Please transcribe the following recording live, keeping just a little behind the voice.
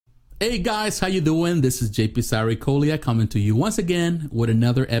Hey guys, how you doing? This is JP Saricolia coming to you once again with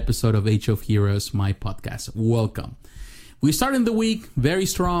another episode of Age of Heroes, my podcast. Welcome. We started the week very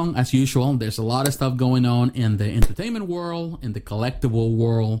strong as usual. There's a lot of stuff going on in the entertainment world, in the collectible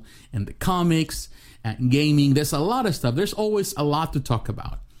world, in the comics, and gaming. There's a lot of stuff. There's always a lot to talk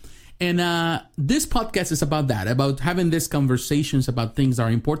about. And this podcast is about that, about having these conversations about things that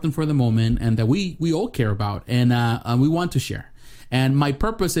are important for the moment and that we all care about and we want to share. And my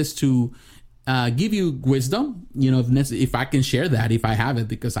purpose is to give you wisdom, if I can share that, if I have it,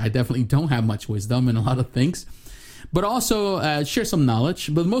 because I definitely don't have much wisdom in a lot of things, but also share some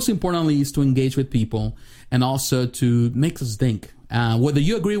knowledge. But most importantly is to engage with people and also to make us think. Whether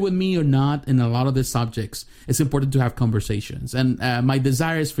you agree with me or not in a lot of the subjects, it's important to have conversations. And my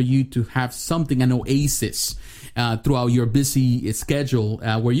desire is for you to have something, an oasis throughout your busy schedule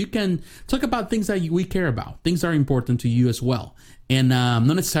where you can talk about things that we care about, things that are important to you as well. And not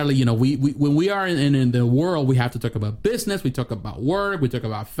necessarily, when we are in the world, we have to talk about business, we talk about work, we talk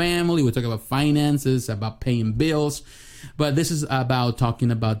about family, we talk about finances, about paying bills. But this is about talking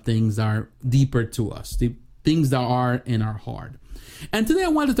about things that are deeper to us, the things that are in our heart. And today I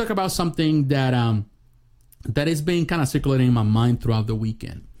want to talk about something that has been kind of circulating in my mind throughout the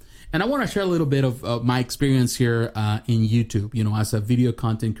weekend. And I want to share a little bit of my experience here in YouTube, as a video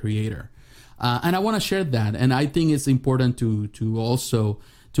content creator. And I want to share that. And I think it's important to also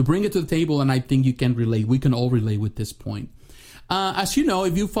to bring it to the table. And I think you can relate. We can all relate with this point. As you know,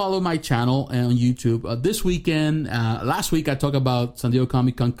 if you follow my channel on YouTube, this weekend, last week, I talked about San Diego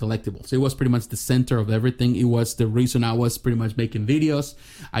Comic-Con collectibles. It was pretty much the center of everything. It was the reason I was pretty much making videos.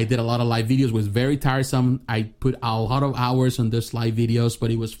 I did a lot of live videos. It was very tiresome. I put a lot of hours on those live videos, but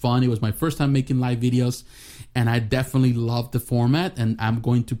it was fun. It was my first time making live videos, and I definitely loved the format, and I'm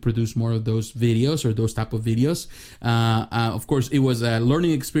going to produce more of those videos or those type of videos. Of course, it was a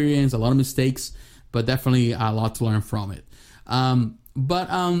learning experience, a lot of mistakes, but definitely a lot to learn from it. But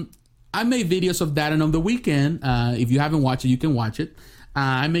I made videos of that, and on the weekend, if you haven't watched it, you can watch it.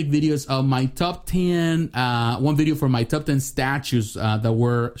 I make videos of my top 10, one video for my top 10 statues that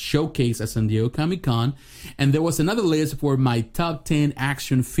were showcased at San Diego Comic-Con, and there was another list for my top 10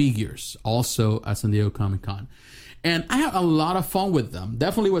 action figures, also at San Diego Comic-Con. And I had a lot of fun with them.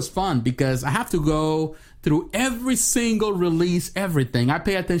 Definitely was fun because I have to go through every single release, everything. I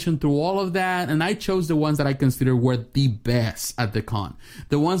pay attention to all of that, and I chose the ones that I consider were the best at the con.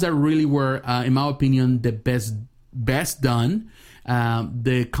 The ones that really were, in my opinion, the best done.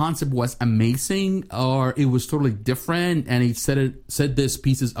 The concept was amazing, or it was totally different, and it set these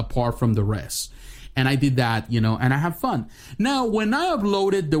pieces apart from the rest. And I did that, and I have fun. Now, when I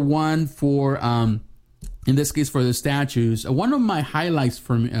uploaded the one for in this case for the statues, one of the highlights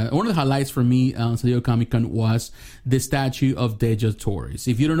for me on San Diego Comic-Con was the statue of Deja Torres.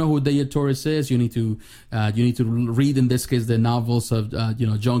 If you don't know who Deja Torres is, you need to read, in this case, the novels of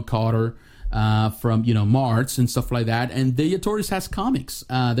John Carter from March and stuff like that. And Deja Torres has comics.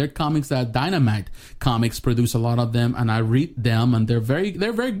 They're comics that Dynamite Comics produce a lot of them, and I read them, and they're very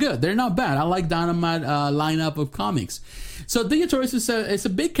good. They're not bad. I like Dynamite lineup of comics. So Deja Torres is a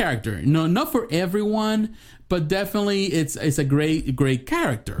big character. Not for everyone, but definitely it's a great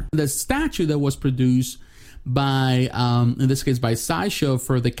character. The statue that was produced by in this case by Sideshow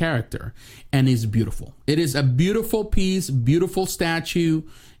for the character, and is beautiful. It is a beautiful piece, beautiful statue.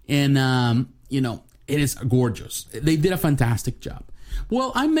 And, it is gorgeous. They did a fantastic job.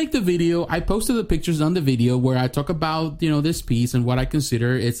 Well, I make the video. I posted the pictures on the video where I talk about, this piece and what I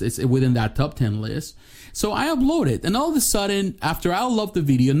consider it's within that top 10 list. So I upload it. And all of a sudden, after I upload the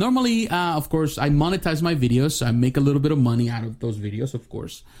video, normally, of course, I monetize my videos. So I make a little bit of money out of those videos, of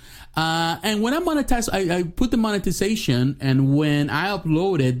course. And when I monetize, I put the monetization, and when I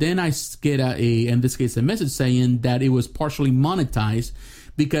upload it, then I get in this case, a message saying that it was partially monetized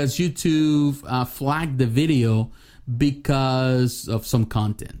because YouTube flagged the video because of some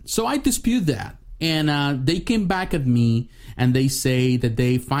content. So I dispute that. And they came back at me, and they say that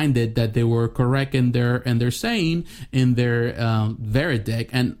they find it that they were correct in their saying in their Veridec,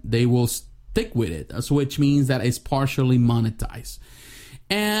 and they will stick with it. So which means that it's partially monetized.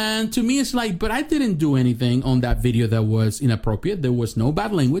 And to me, it's like, but I didn't do anything on that video that was inappropriate. There was no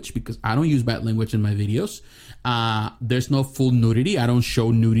bad language because I don't use bad language in my videos. There's no full nudity. I don't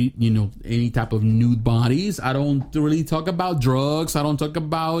show nudity, any type of nude bodies. I don't really talk about drugs. I don't talk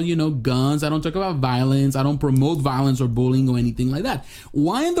about, guns. I don't talk about violence. I don't promote violence or bullying or anything like that.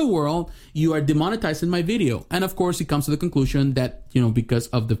 Why in the world you are demonetizing my video? And of course, it comes to the conclusion that, because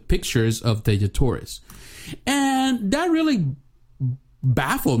of the pictures of Deja Torres. And that really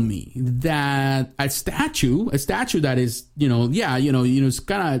baffled me that a statue that is, it's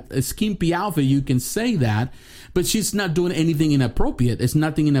kind of a skimpy outfit, you can say that, but she's not doing anything inappropriate. There's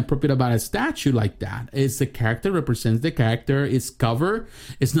nothing inappropriate about a statue like that. It's the character, represents the character.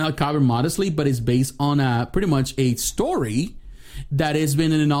 It's not covered modestly, but it's based on pretty much a story that has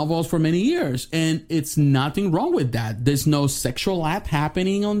been in the novels for many years. And it's nothing wrong with that. There's no sexual act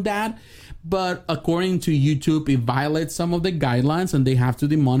happening on that. But according to YouTube, it violates some of the guidelines and they have to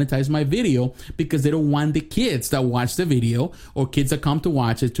demonetize my video because they don't want the kids that watch the video or kids that come to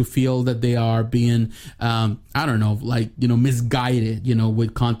watch it to feel that they are being, misguided,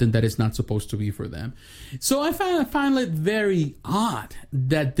 with content that is not supposed to be for them. So I find it very odd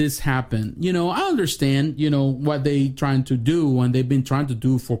that this happened. I understand, what they trying to do and they've been trying to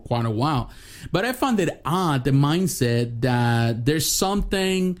do for quite a while. But I found it odd, the mindset that there's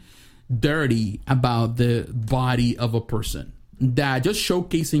something dirty about the body of a person, that just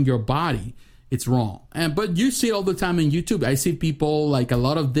showcasing your body, it's wrong. But you see it all the time on YouTube. I see people, like a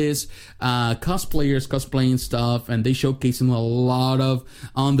lot of this cosplayers cosplaying stuff, and they showcasing a lot of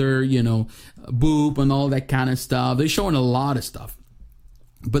under boob and all that kind of stuff. They're showing a lot of stuff,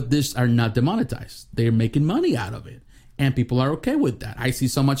 but these are not demonetized. They're making money out of it. And people are okay with that. I see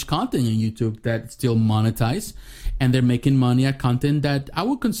so much content on YouTube that's still monetized, and they're making money at content that I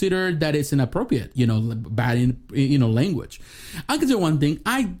would consider that is inappropriate, bad in, language. I can say one thing.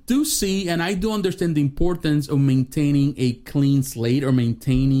 I do see and I do understand the importance of maintaining a clean slate or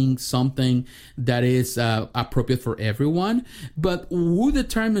maintaining something that is appropriate for everyone. But who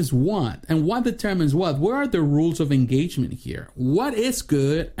determines what? And what determines what? Where are the rules of engagement here? What is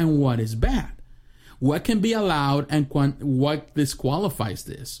good and what is bad? What can be allowed and what disqualifies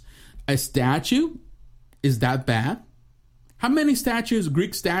this? A statue? Is that bad? How many statues,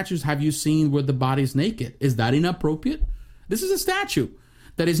 Greek statues, have you seen where the body is naked? Is that inappropriate? This is a statue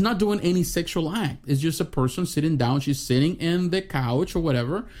that is not doing any sexual act. It's just a person sitting down. She's sitting in the couch or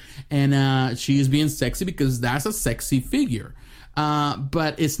whatever, and she is being sexy because that's a sexy figure.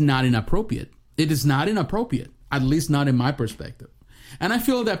 But it's not inappropriate. It is not inappropriate, at least not in my perspective. And I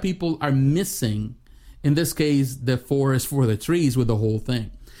feel that people are missing, in this case, the forest for the trees with the whole thing.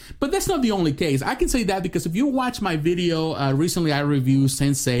 But that's not the only case. I can say that because if you watch my video, recently I reviewed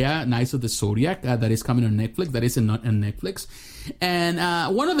Saint Seiya, Knights of the Zodiac, that is coming on Netflix, that is on Netflix. And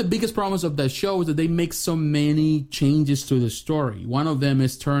one of the biggest problems of that show is that they make so many changes to the story. One of them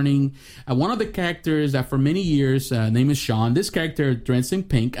is turning one of the characters that for many years, name is Sean, this character dressed in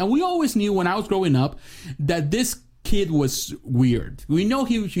pink. And we always knew when I was growing up that this kid was weird. We know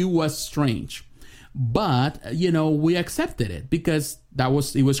he was strange. But, we accepted it because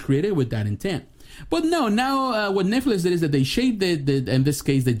it was created with that intent. But no, now what Netflix did is that they shaped in this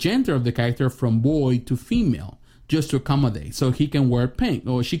case, the gender of the character from boy to female just to accommodate. So he can wear pink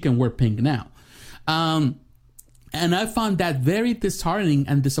or she can wear pink now. And I found that very disheartening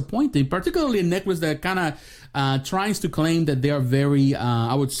and disappointing, particularly in Netflix that kind of tries to claim that they are very,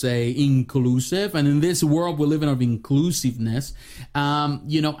 I would say, inclusive. And in this world we live in of inclusiveness,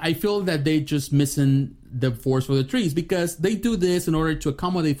 I feel that they're just missing the forest for the trees because they do this in order to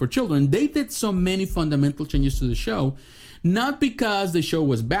accommodate for children. They did so many fundamental changes to the show, not because the show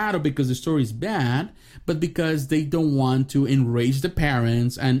was bad or because the story is bad, but because they don't want to enrage the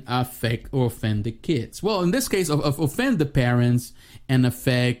parents and affect or offend the kids. Well, in this case, offend the parents and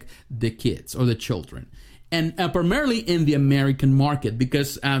affect the kids or the children. And primarily in the American market,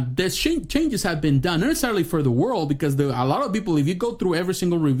 because the changes have been done, not necessarily for the world, because a lot of people, if you go through every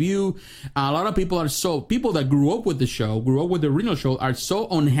single review, a lot of people people that grew up with the show, grew up with the original show, are so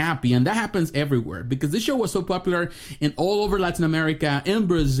unhappy. And that happens everywhere because this show was so popular in all over Latin America, in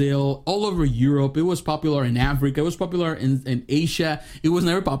Brazil, all over Europe. It was popular in Africa. It was popular in Asia. It was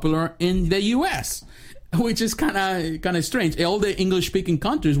never popular in the US, which is kind of strange. All the English-speaking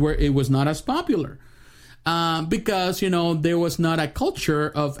countries where it was not as popular. Because, there was not a culture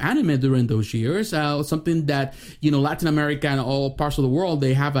of anime during those years. Something that, Latin America and all parts of the world,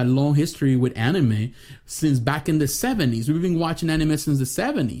 they have a long history with anime since back in the 70s. We've been watching anime since the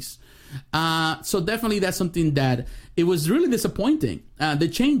 70s. So definitely that's something that it was really disappointing, the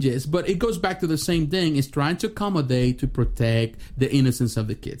changes, but it goes back to the same thing, is trying to accommodate to protect the innocence of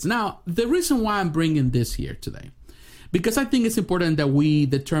the kids. Now, the reason why I'm bringing this here today, because I think it's important that we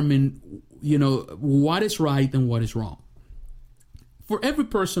determine what is right and what is wrong. For every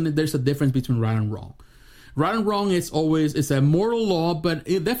person, there's a difference between right and wrong. Right and wrong it's a moral law, but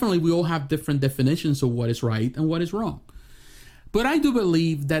definitely we all have different definitions of what is right and what is wrong. But I do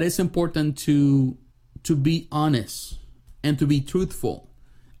believe that it's important to be honest and to be truthful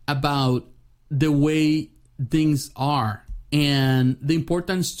about the way things are and the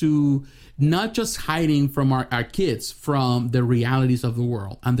importance to not just hiding from our kids from the realities of the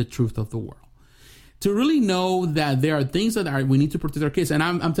world and the truth of the world. To really know that there are things that we need to protect our kids. And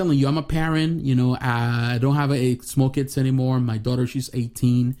I'm telling you, I'm a parent, I don't have small kids anymore. My daughter, she's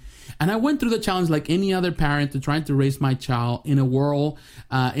 18. And I went through the challenge like any other parent to trying to raise my child in a world,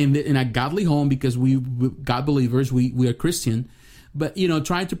 in a godly home, because we God believers, we are Christian. But,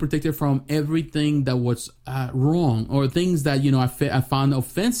 trying to protect her from everything that was wrong, or things that, I found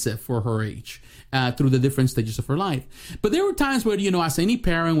offensive for her age. Through the different stages of her life. But there were times where, as any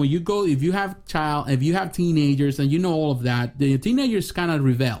parent, when you go, if you have teenagers, and all of that, the teenagers kind of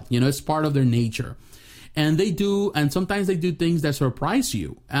rebel, it's part of their nature. And sometimes they do things that surprise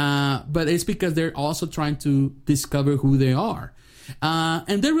you. But it's because they're also trying to discover who they are.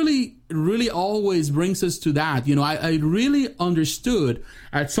 And that really, really always brings us to that. I really understood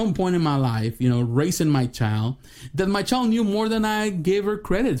at some point in my life, raising my child, that my child knew more than I gave her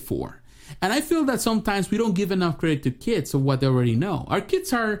credit for. And I feel that sometimes we don't give enough credit to kids of what they already know. Our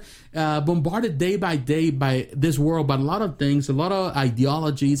kids are bombarded day by day by this world, by a lot of things, a lot of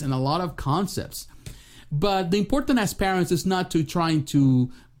ideologies, and a lot of concepts. But the important as parents is not to trying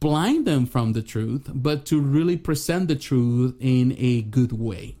to blind them from the truth, but to really present the truth in a good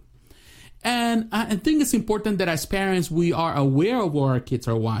way. And I think it's important that as parents, we are aware of what our kids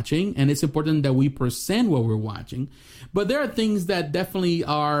are watching, and it's important that we present what we're watching. But there are things that definitely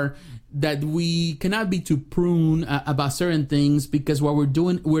are that we cannot be too prune about certain things, because what we're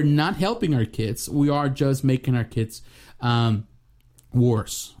doing, we're not helping our kids. We are just making our kids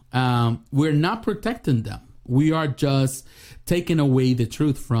worse. We're not protecting them. We are just taking away the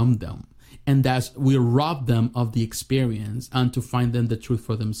truth from them. And we rob them of the experience and to find them the truth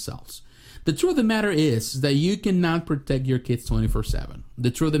for themselves. The truth of the matter is that you cannot protect your kids 24/7.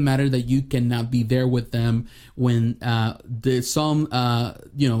 The truth of the matter is that you cannot be there with them when there's some,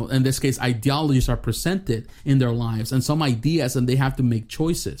 in this case, ideologies are presented in their lives and some ideas, and they have to make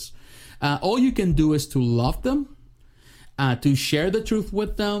choices. All you can do is to love them, to share the truth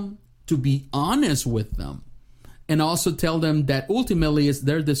with them, to be honest with them, and also tell them that ultimately it's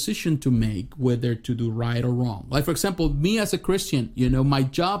their decision to make whether to do right or wrong. Like, for example, me as a Christian, my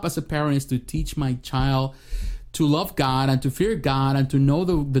job as a parent is to teach my child to love God and to fear God and to know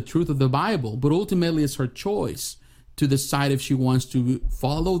the truth of the Bible. But ultimately it's her choice to decide if she wants to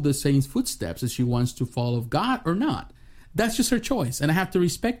follow the saint's footsteps, if she wants to follow God or not. That's just her choice, and I have to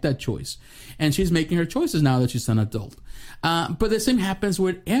respect that choice. And she's making her choices now that she's an adult. But the same happens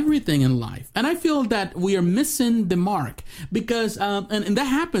with everything in life. And I feel that we are missing the mark because, and that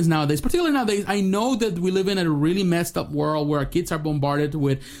happens nowadays, particularly nowadays. I know that we live in a really messed up world where our kids are bombarded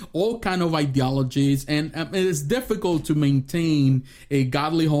with all kind of ideologies, and it is difficult to maintain a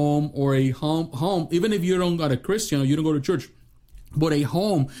godly home or a home, even if you don't go to Christian or you don't go to church. But a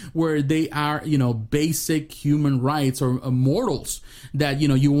home where they are, basic human rights or morals that,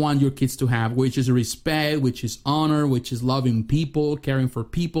 you want your kids to have, which is respect, which is honor, which is loving people, caring for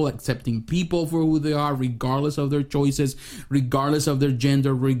people, accepting people for who they are, regardless of their choices, regardless of their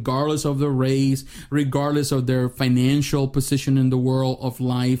gender, regardless of their race, regardless of their financial position in the world of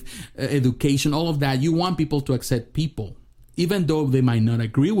life, education, all of that. You want people to accept people, even though they might not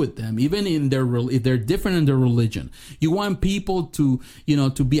agree with them, even if they're different in their religion. You want people to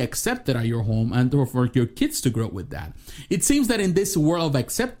be accepted at your home, and for your kids to grow up with that. It seems that in this world of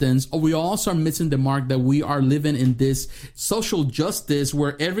acceptance, we also are missing the mark that we are living in this social justice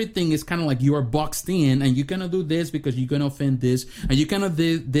where everything is kind of like you are boxed in, and you're going to do this because you're going to offend this, and you're going to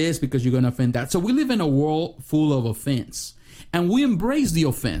do this because you're going to offend that. So we live in a world full of offense. And we embrace the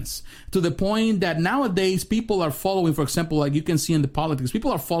offense to the point that nowadays people are following, for example, like you can see in the politics,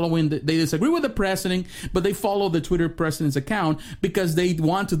 people are following, they disagree with the president, but they follow the Twitter president's account because they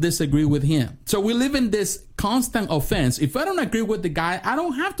want to disagree with him. So we live in this constant offense. If I don't agree with the guy, I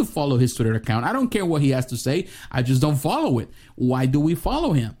don't have to follow his Twitter account. I don't care what he has to say. I just don't follow it. Why do we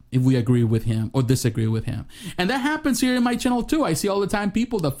follow him if we agree with him or disagree with him? And that happens here in my channel too. I see all the time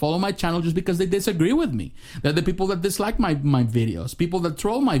people that follow my channel just because they disagree with me. They're the people that dislike my videos, people that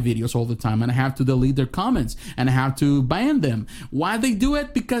troll my videos all the time, and I have to delete their comments and I have to ban them. Why they do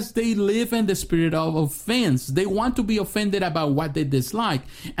it? Because they live in the spirit of offense. They want to be offended about what they dislike,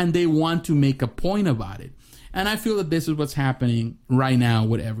 and they want to make a point about it. And I feel that this is what's happening right now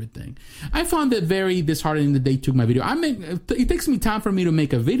with everything. I found it very disheartening that they took my video. It takes me time for me to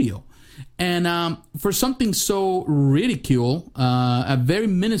make a video. And for something so ridicule, a very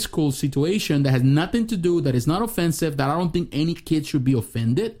minuscule situation that has nothing to do, that is not offensive, that I don't think any kid should be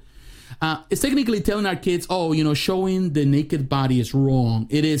offended. It's technically telling our kids, oh, showing the naked body is wrong.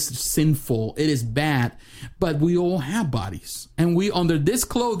 It is sinful. It is bad. But we all have bodies. And under this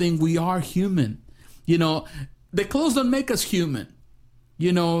clothing, we are human. The clothes don't make us human.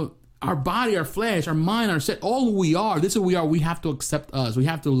 Our body, our flesh, our mind, our set, all who we are. This is who we are. We have to accept us. We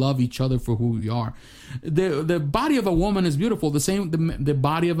have to love each other for who we are. The body of a woman is beautiful. The same, the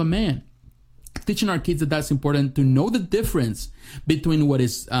body of a man. Teaching our kids that that's important, to know the difference between what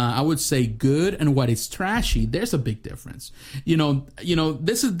is, I would say, good and what is trashy. There's a big difference.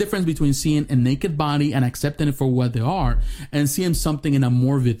 This is the difference between seeing a naked body and accepting it for what they are, and seeing something in a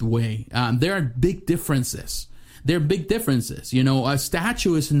morbid way. There are big differences. There are big differences. A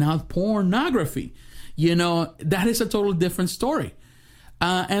statue is not pornography. That is a totally different story.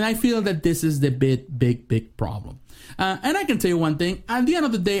 And I feel that this is the big problem. And I can tell you one thing. At the end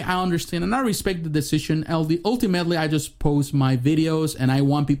of the day, I understand and I respect the decision. Ultimately, I just post my videos and I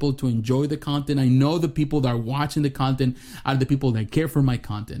want people to enjoy the content. I know the people that are watching the content are the people that care for my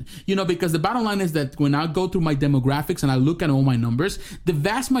content. Because the bottom line is that when I go through my demographics and I look at all my numbers, the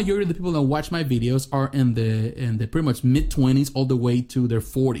vast majority of the people that watch my videos are in the pretty much mid-20s all the way to their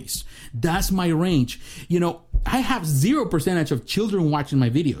 40s. That's my range. I have 0% of children watching my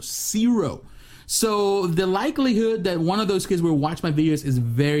videos. 0. So the likelihood that one of those kids will watch my videos is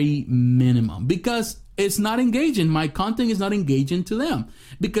very minimum, because it's not engaging. My content is not engaging to them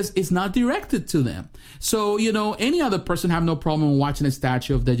because it's not directed to them. So, any other person have no problem watching a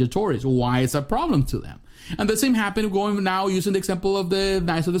statue of Dejatorys. Why is a problem to them? And the same happened going now using the example of the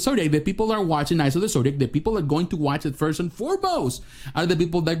Knights of the Zodiac. The people that are watching Knights of the Zodiac, the people that are going to watch it first and foremost are the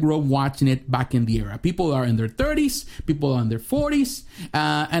people that grew up watching it back in the era. People are in their 30s, people are in their 40s,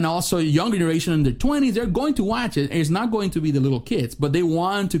 and also a young generation in their 20s. They're going to watch it. It's not going to be the little kids, but they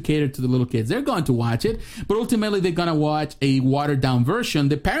want to cater to the little kids. They're going to watch it, but ultimately they're going to watch a watered down version.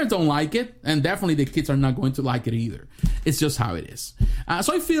 The parents don't like it, and definitely the kids are not going to like it either. It's just how it is.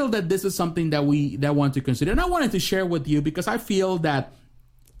 So I feel that this is something that we want to consider. And I wanted to share with you because I feel that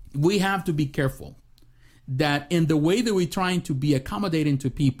we have to be careful that in the way that we're trying to be accommodating to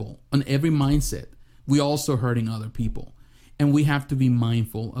people on every mindset, we're also hurting other people. And we have to be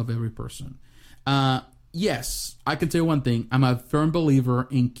mindful of every person. Yes, I can tell you one thing. I'm a firm believer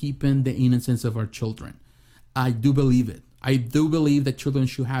in keeping the innocence of our children. I do believe it. I do believe that children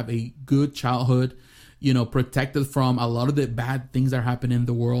should have a good childhood, protected from a lot of the bad things that are happening in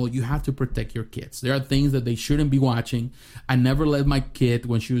the world. You have to protect your kids. There are things that they shouldn't be watching. I never let my kid,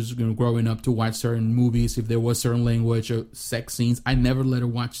 when she was growing up, to watch certain movies. If there was certain language or sex scenes, I never let her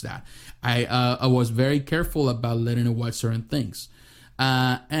watch that. I was very careful about letting her watch certain things.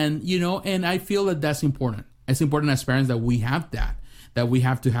 And I feel that that's important. It's important as parents that we have that we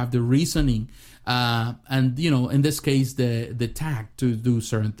have to have the reasoning, and in this case, the tact to do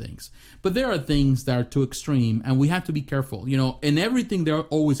certain things. But there are things that are too extreme, and we have to be careful. In everything, there are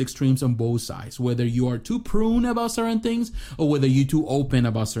always extremes on both sides. Whether you are too prune about certain things, or whether you're too open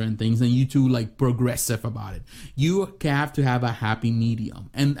about certain things, and you too progressive about it. You have to have a happy medium.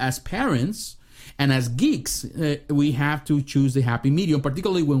 And as parents and as geeks, we have to choose the happy medium,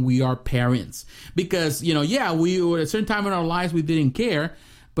 particularly when we are parents. Because, we at a certain time in our lives, we didn't care.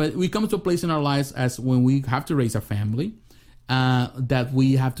 But we come to a place in our lives as when we have to raise a family, that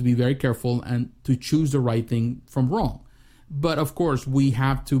we have to be very careful and to choose the right thing from wrong. But of course, we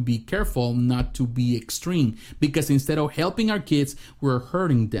have to be careful not to be extreme, because instead of helping our kids, we're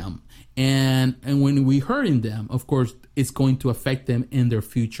hurting them. And when we're hurting them, of course, it's going to affect them in their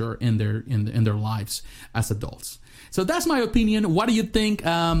future, in their lives as adults. So that's my opinion. What do you think?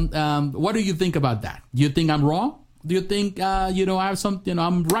 What do you think about that? Do you think I'm wrong? Do you think I have something?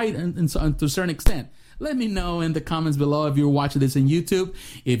 I'm right to a certain extent? Let me know in the comments below if you're watching this on YouTube.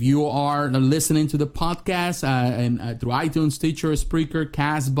 If you are listening to the podcast through iTunes, Stitcher, Spreaker,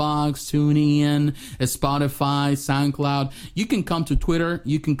 Castbox, TuneIn, Spotify, SoundCloud, you can come to Twitter,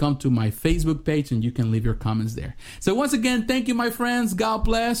 you can come to my Facebook page, and you can leave your comments there. So once again, thank you, my friends. God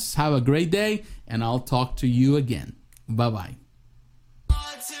bless. Have a great day, and I'll talk to you again. Bye-bye.